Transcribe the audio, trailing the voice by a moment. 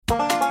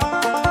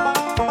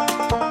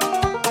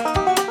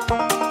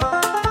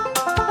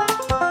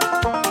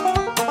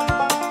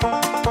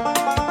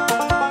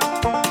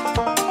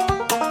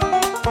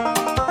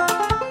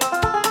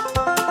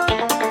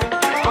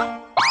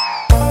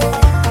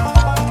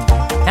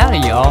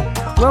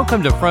y'all.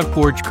 Welcome to Front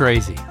Porch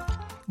Crazy.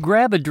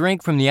 Grab a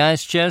drink from the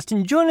ice chest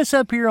and join us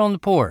up here on the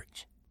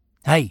porch.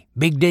 Hey,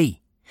 Big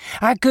D,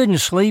 I couldn't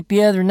sleep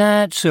the other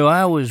night, so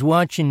I was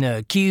watching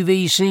the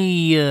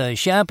QVC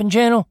shopping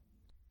channel.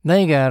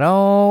 They got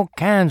all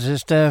kinds of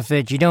stuff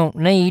that you don't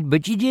need,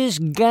 but you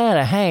just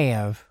gotta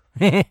have.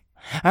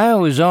 I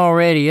was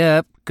already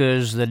up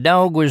because the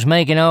dog was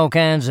making all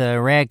kinds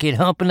of racket,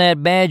 humping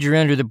that badger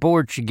under the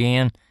porch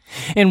again.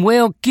 And,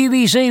 well,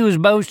 QVC was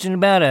boasting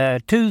about a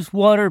tooth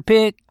water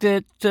pick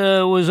that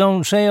was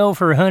on sale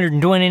for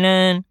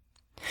 $129.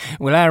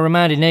 Well, I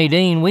reminded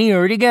Nadine we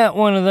already got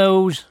one of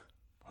those.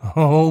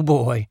 Oh,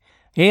 boy.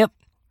 Yep,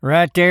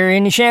 right there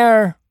in the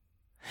shower.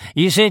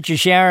 You set your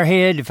shower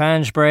head to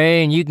fine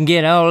spray, and you can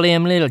get all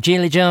them little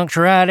chili chunks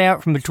right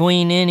out from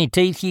between any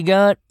teeth you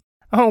got.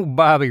 Oh,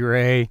 Bobby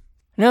Ray.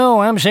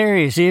 No, I'm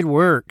serious, it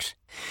works.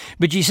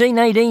 But you see,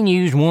 Nadine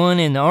used one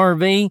in the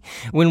RV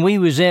when we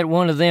was at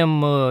one of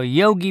them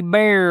Yogi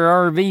Bear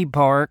RV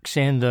parks,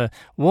 and the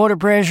water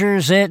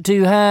pressure set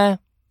too high.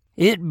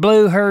 It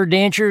blew her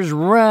dentures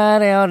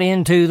right out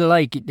into the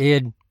lake, it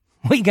did.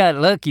 We got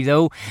lucky,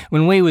 though,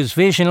 when we was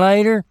fishing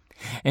later,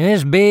 and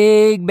this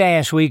big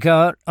bass we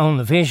caught on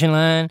the fishing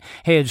line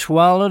had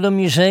swallowed 'em,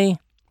 you see.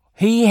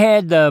 He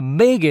had the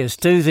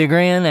biggest toothy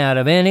grin out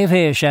of any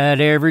fish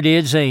I'd ever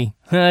did see.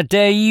 I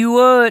tell you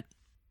what.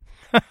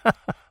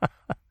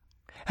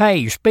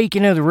 Hey,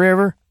 speaking of the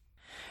river,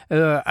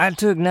 I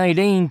took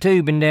Nadine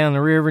tubing down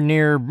the river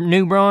near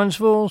New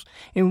Braunfels,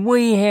 and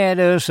we had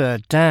us a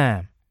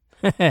time.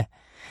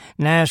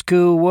 Nice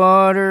cool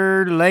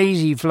water,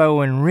 lazy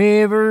flowing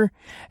river,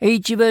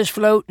 each of us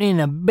floating in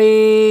a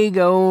big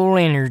old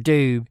inner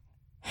tube.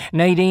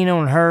 Nadine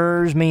on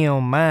hers, me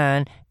on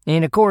mine,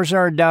 and of course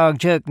our dog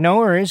Chuck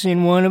Norris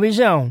in one of his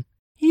own.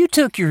 You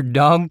took your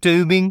dog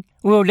tubing?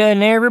 Well,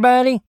 doesn't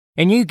everybody?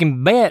 And you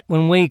can bet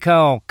when we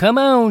call, "Come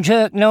on,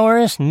 Chuck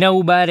Norris,"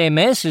 nobody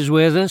messes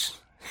with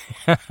us.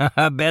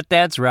 I bet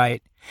that's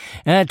right.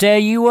 I tell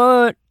you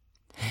what.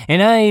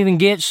 And I even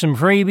get some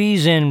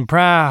freebies and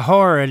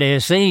priority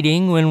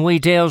seating when we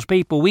tells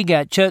people we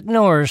got Chuck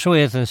Norris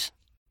with us.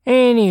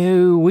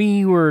 Anywho,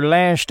 we were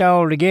lashed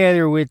all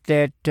together with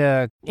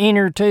that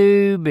inner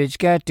tube. It's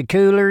got the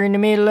cooler in the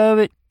middle of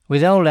it,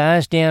 with all the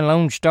ice down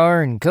Lone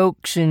Star and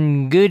Cokes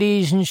and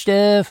goodies and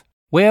stuff.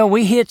 Well,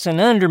 we hits an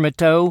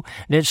undertow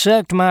that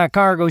sucked my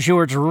cargo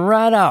shorts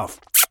right off,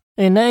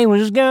 and they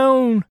was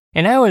gone.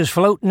 And I was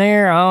floating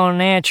there all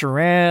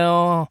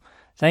natural,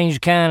 things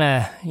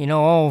kinda,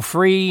 all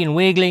free and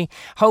wiggly,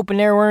 hoping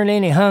there weren't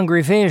any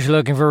hungry fish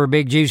looking for a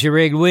big juicy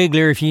rig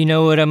wiggler, if you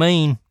know what I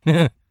mean.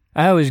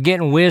 I was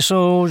getting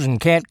whistles and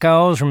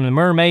catcalls from the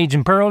mermaids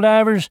and pearl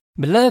divers,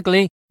 but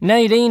luckily,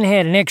 Nadine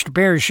had an extra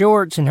pair of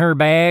shorts in her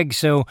bag,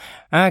 so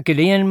I could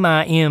end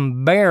my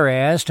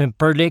embarrassed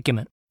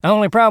predicament. The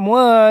only problem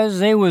was,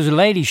 they was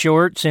lady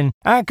shorts, and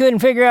I couldn't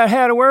figure out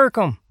how to work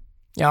 'em.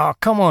 Oh,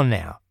 come on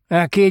now.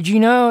 I kid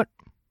you not.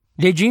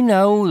 Did you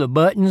know the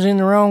button's in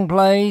the wrong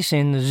place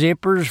and the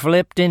zipper's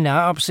flipped in the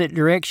opposite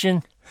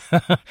direction?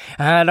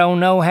 I don't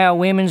know how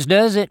women's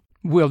does it.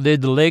 Well,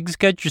 did the legs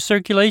cut your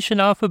circulation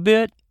off a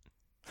bit?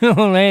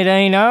 Well, that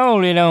ain't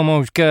all it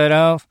almost cut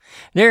off.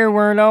 There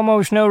weren't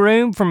almost no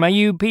room for my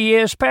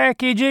UPS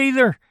package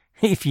either,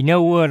 if you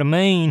know what I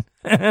mean.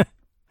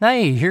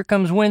 Hey, here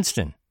comes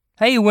Winston.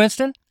 Hey,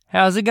 Winston,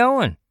 how's it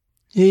going?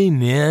 Hey,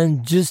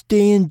 man, just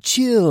staying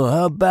chill.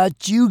 How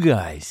about you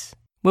guys?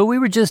 Well, we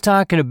were just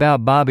talking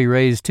about Bobby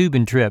Ray's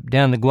tubing trip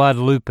down the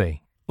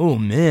Guadalupe. Oh,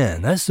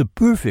 man, that's the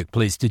perfect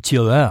place to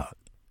chill out.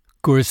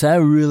 Of course, I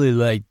really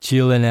like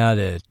chilling out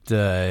at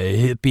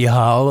Hippie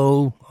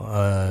Hollow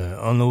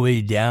on the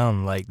way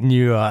down, like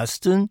near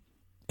Austin.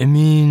 I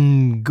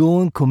mean,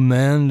 going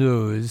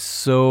commando is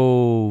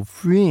so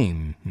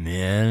freeing,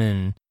 man,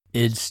 and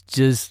it's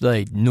just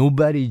like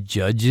nobody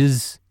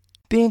judges.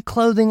 Being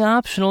clothing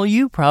optional,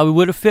 you probably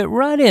would have fit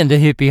right into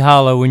Hippie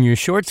Hollow when your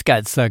shorts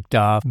got sucked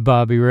off,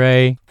 Bobby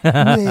Ray.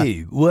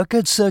 Wait, what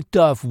got sucked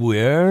off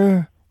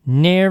where?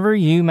 Never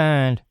you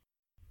mind.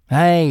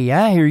 Hey,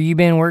 I hear you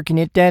been working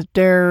at that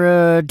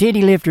there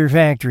titty lifter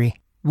factory.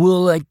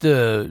 Well, like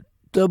the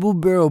Double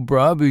Barrel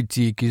Bra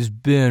Boutique has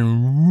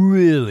been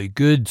really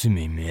good to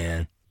me,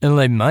 man. And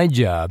like my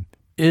job,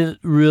 it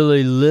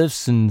really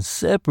lifts and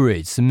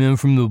separates the men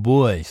from the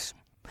boys.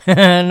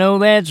 I know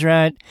that's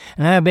right.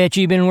 And I bet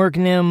you've been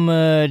working them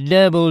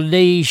double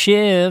D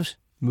shifts.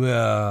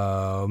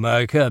 Well,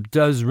 my cup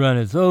does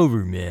runneth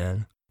over,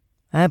 man.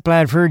 I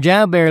applied for a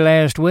job there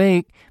last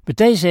week, but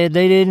they said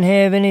they didn't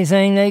have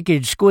anything they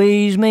could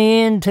squeeze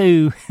me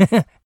into.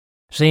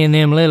 Seeing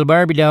them little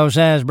Barbie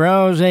doll-sized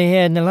bras they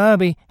had in the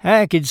lobby,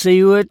 I could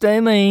see what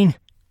they mean.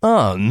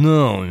 Oh,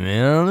 no,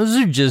 man. Those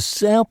are just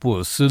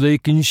samples so they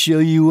can show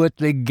you what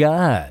they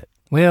got.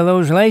 Well,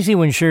 those lazy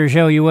ones sure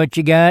show you what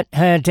you got,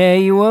 I tell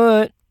you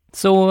what.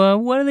 So,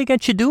 what do they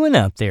got you doing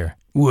out there?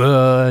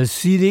 Well,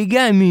 see, they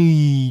got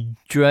me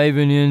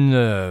driving in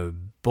the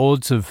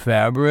bolts of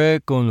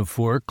fabric on the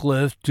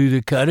forklift to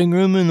the cutting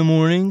room in the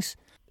mornings,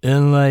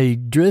 and,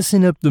 like,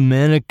 dressing up the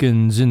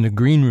mannequins in the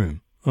green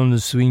room on the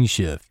swing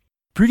shift.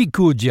 Pretty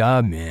cool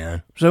job,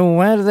 man. So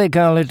why do they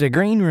call it the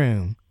green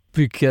room?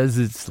 Because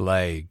it's,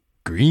 like,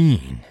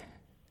 green.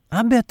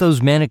 I bet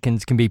those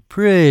mannequins can be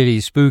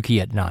pretty spooky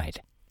at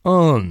night.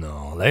 Oh,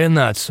 no, they're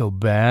not so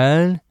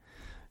bad.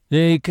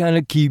 They kind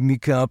of keep me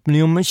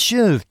company on my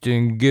shift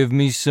and give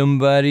me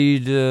somebody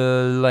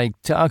to, like,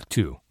 talk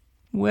to.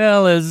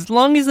 Well, as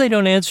long as they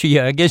don't answer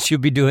you, I guess you'll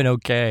be doing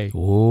okay.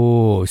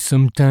 Oh,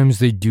 sometimes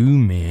they do,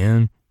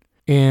 man.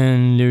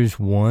 And there's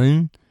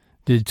one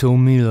that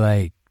told me,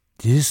 like,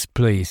 this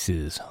place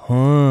is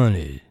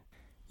haunted.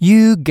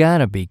 You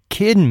gotta be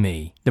kidding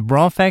me. The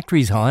bra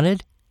factory's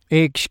haunted?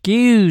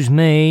 Excuse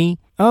me.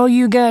 All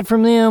you got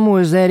from them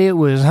was that it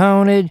was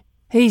haunted?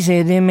 He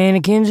said them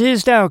mannequins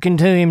is talking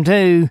to him,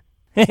 too.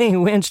 Hey,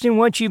 Winston,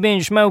 what you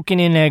been smoking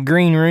in that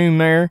green room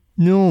there?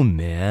 No,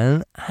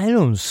 man, I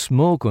don't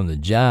smoke on the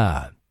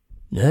job.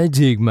 I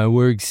take my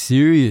work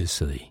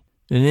seriously.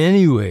 And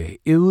anyway,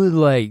 it would,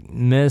 like,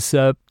 mess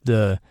up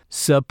the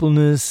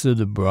suppleness of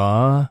the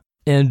bra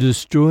and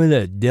destroy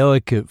that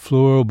delicate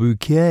floral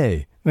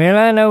bouquet. Well,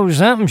 I know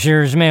something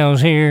sure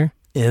smells here.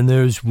 And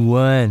there's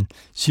one.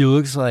 She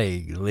looks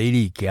like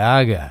Lady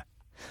Gaga.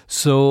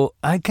 So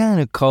I kind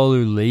of call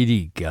her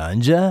Lady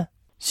Ganja.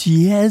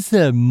 She has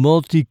that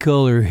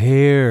multicolored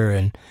hair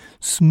and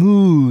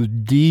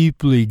smooth,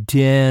 deeply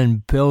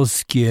tanned pale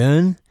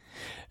skin.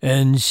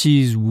 And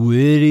she's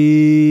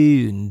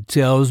witty and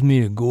tells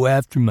me to go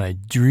after my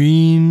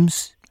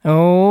dreams.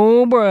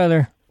 Oh,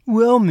 brother.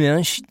 Well,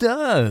 man, she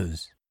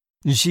does.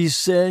 And she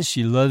says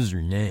she loves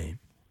her name.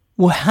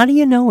 Well, how do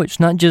you know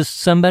it's not just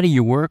somebody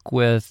you work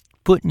with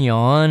putting you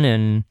on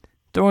and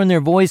throwing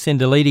their voice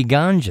into Lady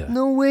Ganja?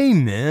 No way,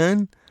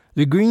 man.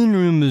 The green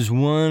room is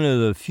one of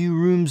the few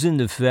rooms in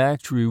the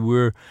factory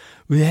where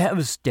we have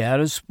a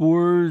status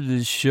board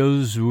that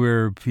shows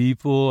where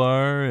people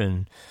are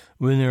and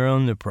when they're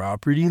on the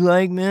property,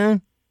 like,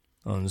 man.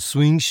 On the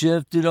swing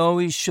shift, it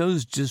always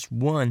shows just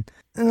one,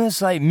 and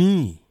that's like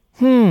me.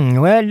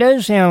 Well, it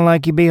does sound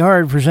like it'd be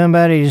hard for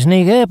somebody to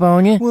sneak up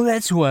on you. Well,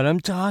 that's what I'm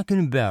talking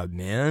about,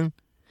 man.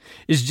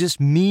 It's just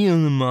me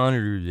on the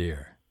monitor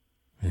there.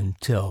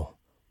 Until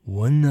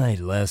one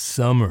night last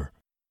summer,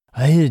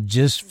 I had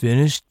just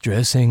finished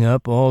dressing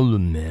up all the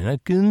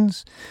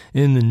mannequins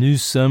in the new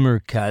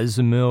summer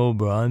Cozumel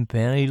bra and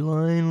panty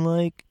line,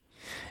 like,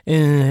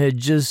 and had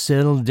just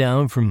settled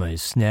down for my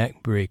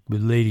snack break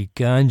with Lady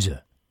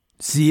Ganja.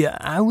 See,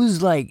 I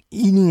was, like,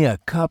 eating a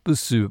cup of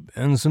soup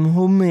and some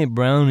homemade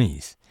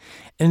brownies,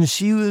 and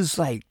she was,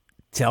 like,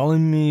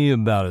 telling me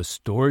about a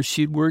store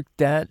she'd worked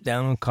at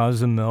down in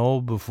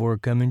Cozumel before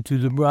coming to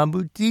the bra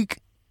boutique.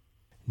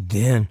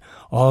 Then,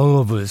 all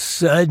of a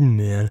sudden,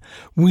 man,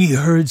 we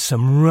heard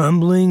some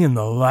rumbling and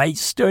the lights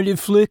started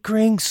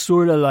flickering,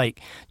 sort of like,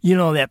 you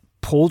know, that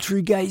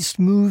Poltergeist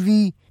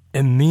movie.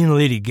 And me and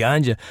Lady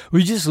Ganja,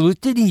 we just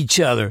looked at each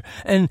other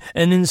and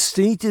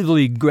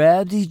instinctively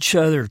grabbed each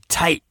other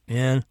tight,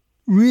 man.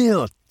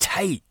 Real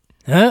tight.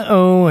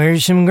 Uh-oh,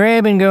 there's some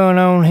grabbing going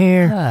on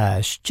here.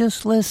 Gosh,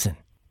 just listen.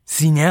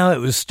 See, now it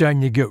was starting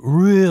to get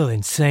real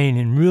insane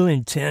and real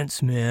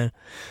intense, man.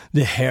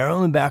 The hair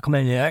on the back of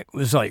my neck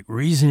was, like,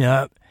 raising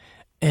up,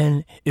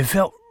 and it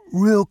felt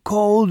real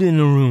cold in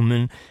the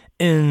room,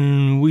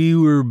 and we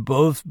were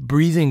both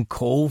breathing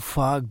cold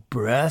fog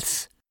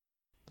breaths.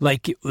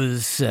 Like it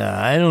was,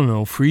 I don't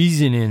know,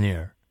 freezing in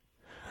there.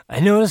 I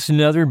noticed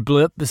another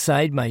blip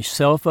beside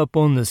myself up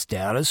on the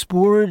status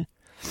board.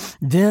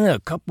 Then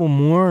a couple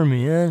more,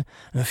 man.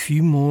 A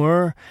few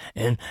more.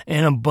 And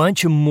a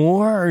bunch of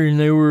more. And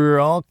they were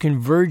all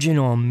converging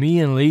on me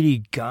and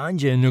Lady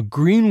Ganja in the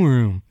green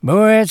room.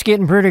 Boy, that's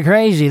getting pretty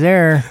crazy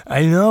there.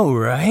 I know,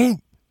 right?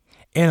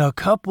 And a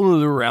couple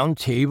of the round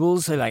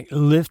tables, they, like,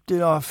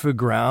 lifted off the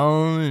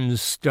ground and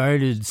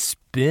started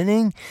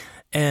spinning.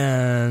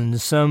 And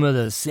some of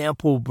the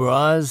sample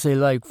bras, they,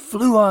 like,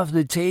 flew off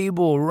the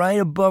table right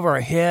above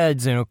our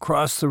heads and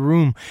across the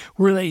room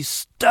where they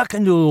stuck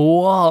into the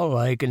wall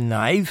like a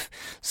knife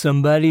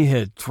somebody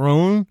had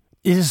thrown.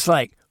 It's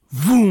like,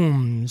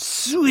 boom,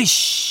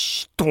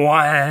 swish,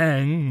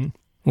 twang.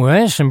 Well,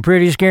 that's some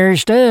pretty scary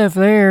stuff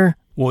there.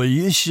 Well,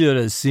 you should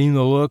have seen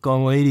the look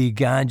on Lady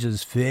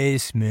Ganja's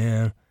face,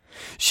 man.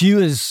 She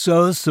was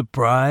so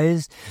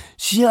surprised.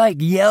 She, like,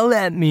 yelled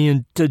at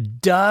me to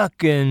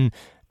duck, and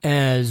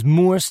as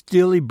more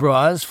stilly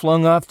bras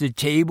flung off the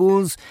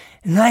tables,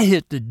 and I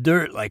hit the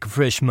dirt like a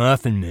fresh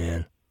muffin,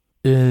 man.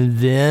 And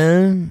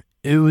then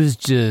it was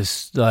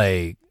just,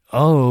 like,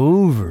 all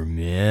over,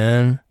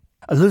 man.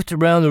 I looked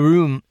around the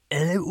room,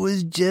 and it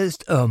was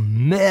just a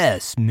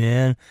mess,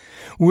 man.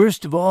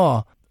 Worst of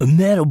all, a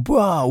metal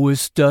bra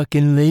was stuck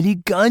in Lady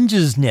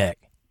Ganja's neck.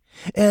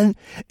 And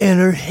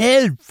her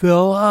head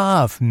fell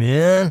off,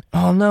 man.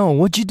 Oh, no,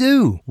 what'd you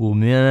do? Well,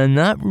 man, I'm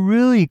not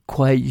really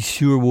quite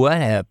sure what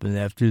happened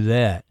after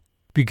that.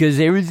 Because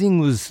everything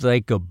was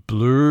like a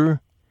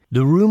blur.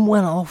 The room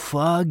went all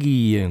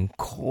foggy and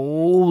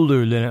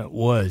colder than it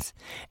was.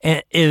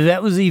 And if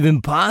that was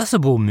even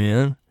possible,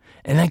 man.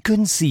 And I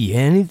couldn't see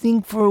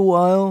anything for a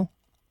while.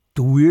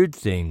 The weird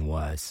thing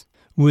was,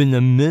 when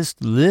the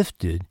mist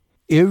lifted,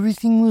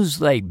 everything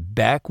was like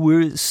back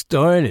where it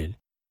started.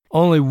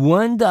 Only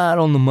one dot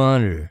on the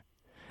monitor.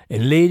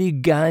 And Lady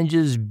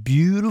Ganja's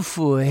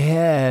beautiful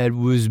head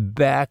was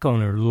back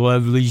on her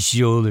lovely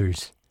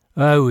shoulders.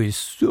 I was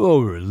so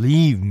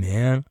relieved,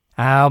 man.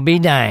 I'll be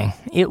dang.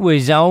 It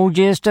was all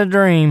just a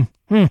dream.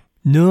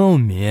 No,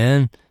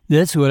 man.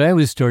 That's what I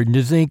was starting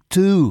to think,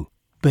 too.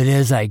 But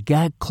as I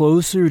got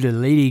closer to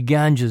Lady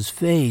Ganja's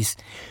face,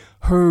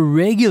 her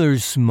regular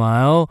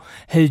smile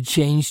had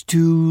changed to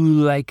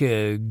like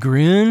a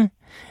grin,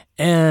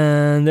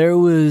 and there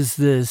was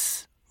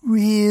this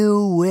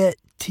real wet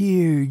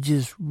tear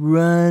just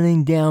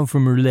running down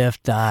from her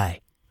left eye.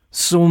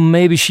 So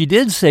maybe she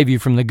did save you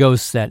from the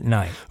ghosts that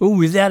night. Oh,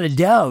 without a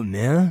doubt,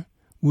 man.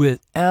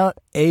 Without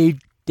a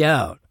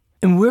doubt.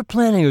 And we're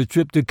planning a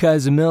trip to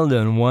Cozumel to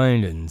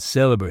unwind and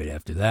celebrate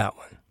after that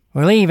one.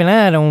 Well, even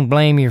I don't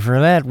blame you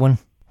for that one.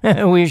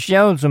 We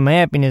showed some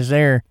happiness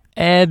there.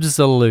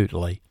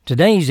 Absolutely.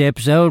 Today's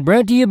episode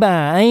brought to you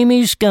by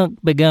Amy Skunk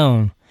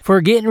Begone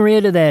for getting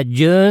rid of that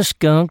just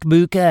skunked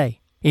bouquet.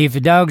 If the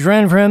dogs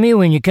run from you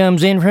when you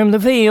comes in from the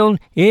field,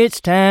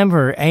 it's time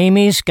for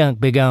Amy Skunk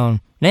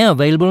Begone. Now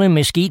available in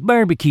Mesquite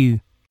Barbecue.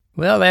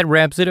 Well, that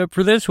wraps it up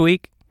for this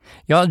week.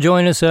 Y'all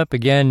join us up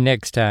again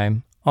next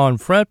time on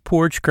Front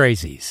Porch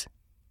Crazies.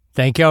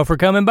 Thank y'all for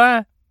coming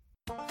by.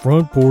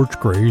 Front Porch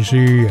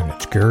Crazy and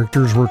its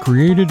characters were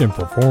created and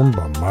performed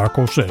by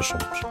Michael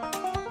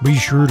Sessoms. Be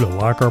sure to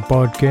like our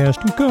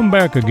podcast and come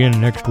back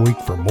again next week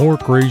for more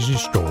crazy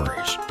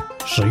stories.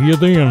 See you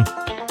then.